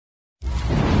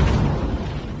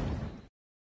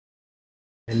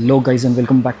Hello guys and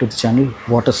welcome back to the channel.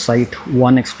 What a sight,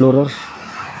 one Explorer.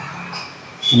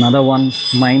 Another one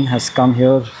mine has come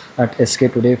here at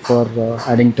SK today for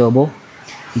adding turbo.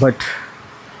 But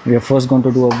we are first going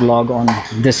to do a vlog on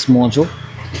this Mojo.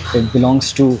 It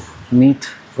belongs to Meet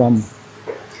from,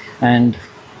 and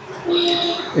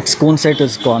its cone set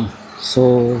is gone.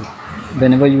 So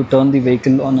whenever you turn the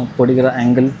vehicle on a particular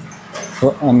angle,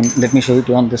 let me show it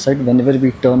on this side. Whenever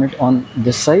we turn it on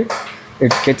this side,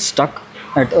 it gets stuck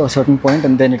at a certain point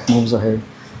and then it moves ahead,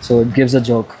 so it gives a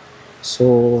jerk.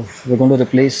 So we're going to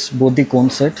replace both the cone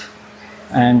set,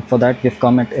 and for that we've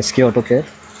come at SK Auto Care.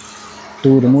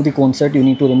 To remove the cone set, you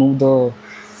need to remove the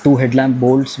two headlamp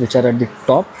bolts which are at the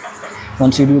top.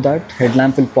 Once you do that,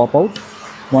 headlamp will pop out.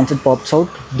 Once it pops out,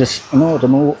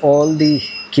 remove all the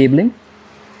cabling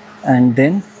and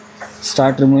then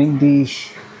start removing the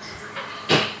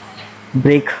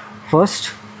brake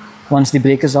first. Once the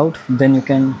brake is out, then you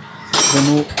can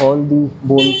remove all the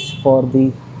bolts for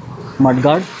the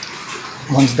mudguard.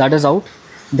 Once that is out,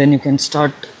 then you can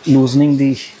start loosening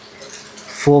the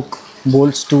fork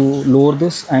bolts to lower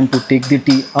this and to take the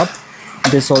T up.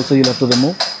 This also you'll have to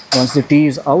remove. Once the T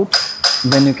is out,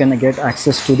 then you can get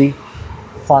access to the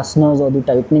fasteners or the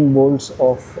tightening bolts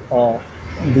of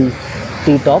the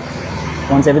T top.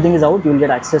 Once everything is out, you'll get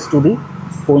access to the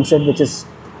cone set, which is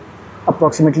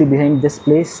approximately behind this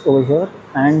place over here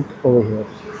and over here.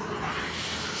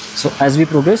 So as we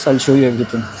progress, I'll show you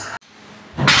everything.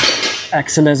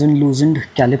 Axle has been loosened,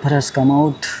 caliper has come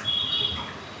out.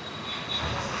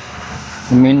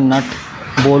 The main nut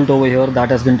bolt over here, that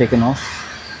has been taken off.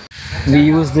 We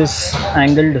use this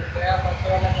angled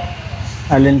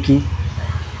Allen key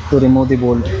to remove the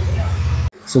bolt.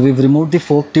 So we've removed the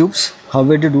fork tubes. How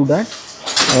we do that?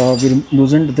 We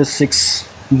loosened the 6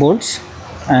 bolts,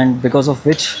 and because of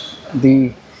which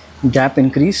the gap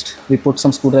increased. We put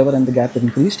some screwdriver and the gap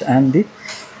increased and the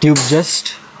tube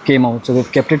just came out. So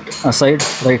we've kept it aside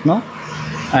right now,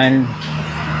 and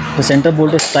the center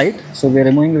bolt is tight, so we're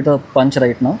removing it with a punch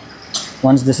right now.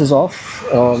 Once this is off,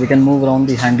 we can move around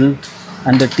the handle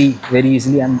and the T very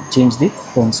easily and change the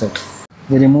cone set.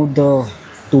 We removed the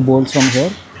 2 bolts from here,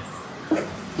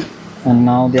 and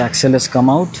now the axle has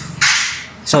come out.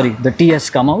 Sorry, the T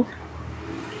has come out,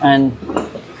 and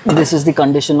this is the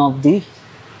condition of the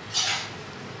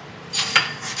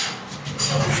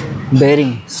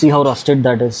bearing. See how rusted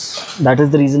that is. That is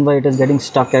the reason why it is getting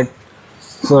stuck at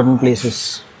certain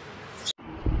places.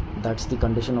 That's the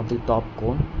condition of the top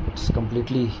cone. It's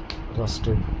completely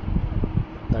rusted.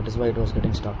 That is why it was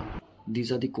getting stuck.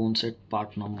 These are the cone set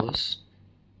part numbers.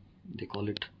 They call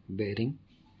it bearing,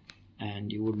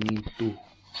 and you would need 2.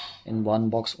 In one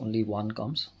box only 1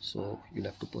 comes, so you'll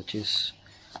have to purchase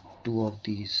 2 of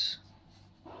these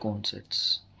cone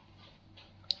sets.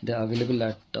 They are available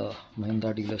at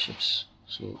Mahindra dealerships.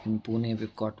 So in Pune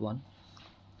we've got one.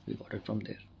 We got it from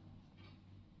there.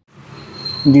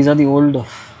 These are the old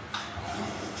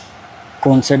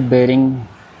cone set bearing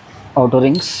outer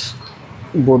rings.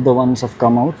 Both the ones have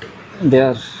come out. They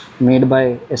are made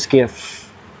by SKF.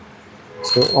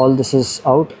 So all this is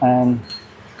out, and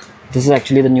this is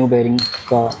actually the new bearing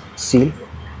seal.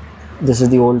 This is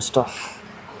the old stuff.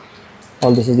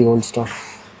 All this is the old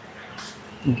stuff.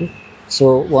 Okay.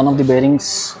 So one of the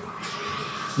bearings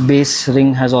base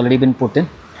ring has already been put in.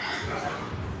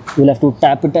 You'll have to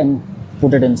tap it and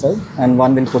put it inside, and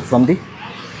one will put from the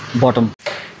bottom.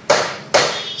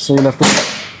 So you'll have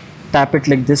to tap it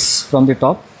like this from the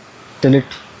top till it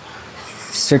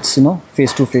sits,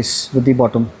 face to face with the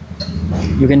bottom.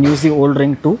 You can use the old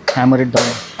ring to hammer it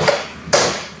down.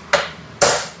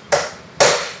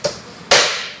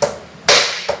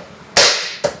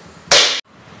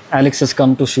 Alex has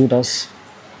come to shoot us.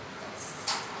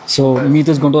 So Meet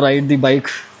is going to ride the bike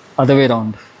other way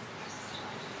around.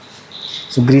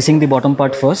 So greasing the bottom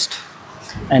part first,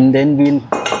 and then we'll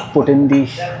put in the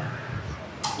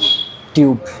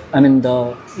tube,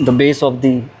 the base of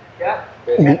the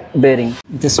bearing.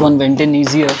 This one went in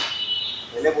easier.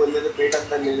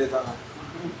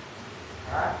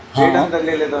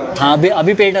 हाँ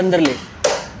अभी पेट अंदर ले.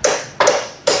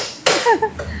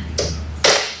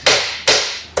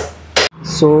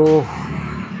 So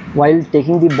while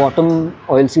taking the bottom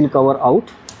oil seal cover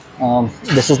out,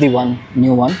 this is the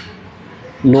new one,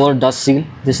 lower dust seal.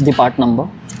 This is the part number.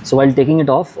 So while taking it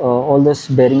off, all this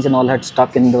bearings and all had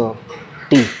stuck in the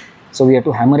T. So we had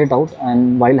to hammer it out,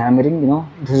 and while hammering,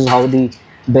 this is how the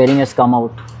bearing has come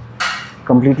out.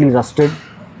 Completely rusted,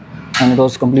 and it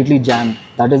was completely jammed.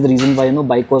 That is the reason why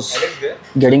bike was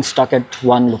getting stuck at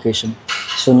one location.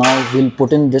 So now we'll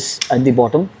put in this at the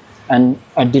bottom, and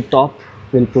at the top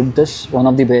we'll put this one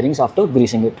of the bearings after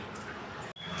greasing it.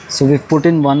 So we've put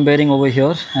in one bearing over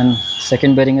here and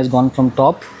second bearing has gone from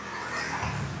top.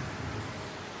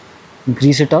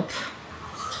 Grease it up.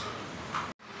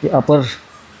 The upper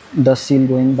dust seal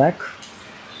going back,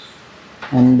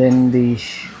 and then the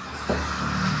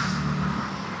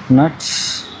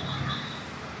nuts.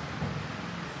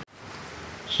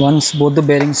 Once both the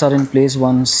bearings are in place,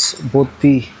 once both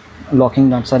the locking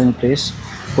nuts are in place,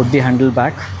 put the handle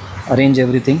back, arrange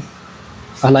everything,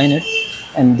 align it,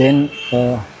 and then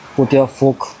put your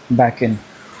fork back in.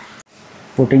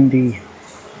 Putting the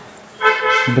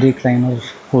brake liner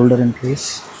holder in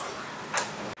place,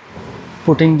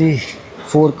 putting the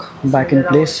fork back in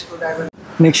place.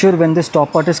 Make sure when this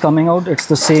top part is coming out, it's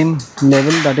the same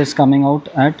level that is coming out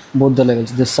at both the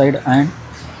levels, this side and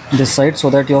this side, so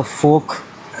that your fork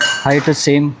height is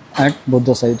same at both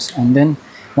the sides. And then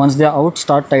once they are out,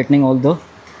 start tightening all the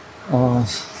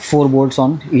 4 bolts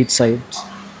on each side.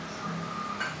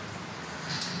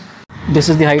 This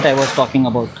is the height I was talking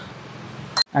about.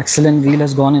 Axle and wheel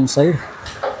has gone inside.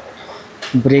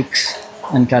 Brakes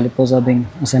and calipers are being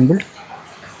assembled.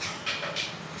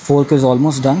 Fork is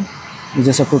almost done. You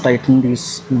just have to tighten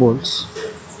these bolts.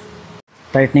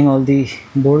 Tightening all the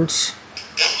bolts.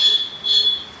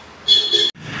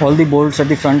 All the bolts at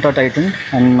the front are tightened,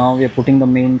 and now we are putting the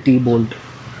main T-bolt.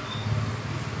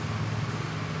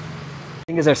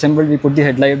 Everything is assembled. We put the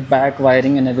headlight back,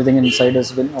 wiring and everything inside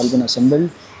has been all been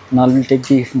assembled. Now we'll take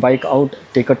the bike out,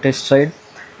 take a test ride,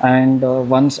 and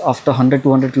once after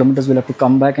 100-200 kilometers we'll have to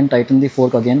come back and tighten the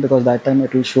fork again, because that time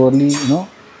it will surely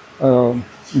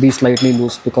be slightly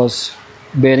loose, because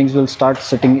bearings will start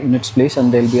sitting in its place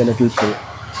and they'll be a little pull.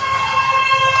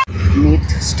 Meet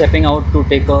stepping out to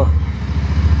take a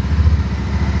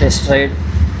test ride.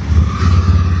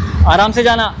 आराम से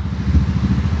जाना.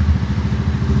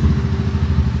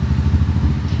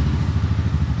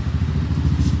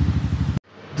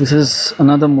 This is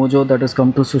another Mojo that has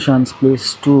come to Sushant's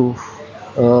place to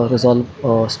resolve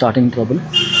starting trouble.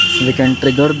 We can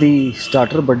trigger the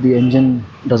starter, but the engine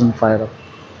doesn't fire up.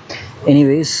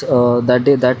 Anyways, that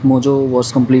day that Mojo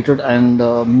was completed, and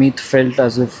Meet felt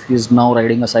as if he's now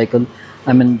riding a cycle.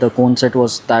 I mean, the cone set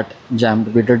was that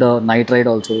jammed. We did a night ride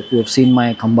also. If you have seen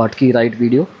my Khambatki ride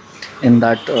video, in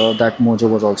that that Mojo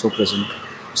was also present.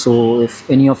 So if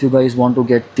any of you guys want to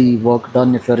get the work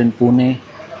done, if you're in Pune,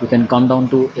 you can come down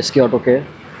to SK Auto Care.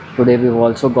 Today we've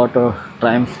also got a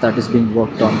Triumph that is being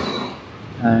worked on,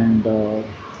 and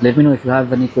let me know if you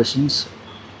have any questions.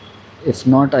 If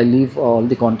not, I leave all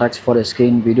the contacts for SK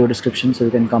in video description, so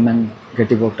you can come and get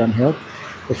the work done here.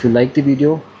 If you like the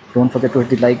video, don't forget to hit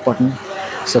the like button,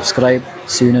 subscribe.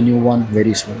 See you in a new one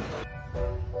very soon.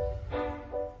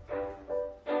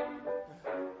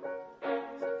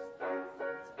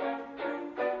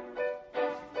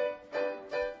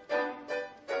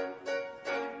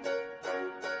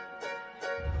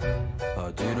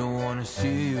 I didn't wanna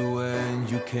see you when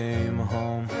you came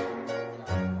home,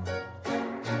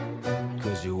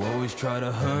 'cause you always try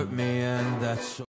to hurt me, and that's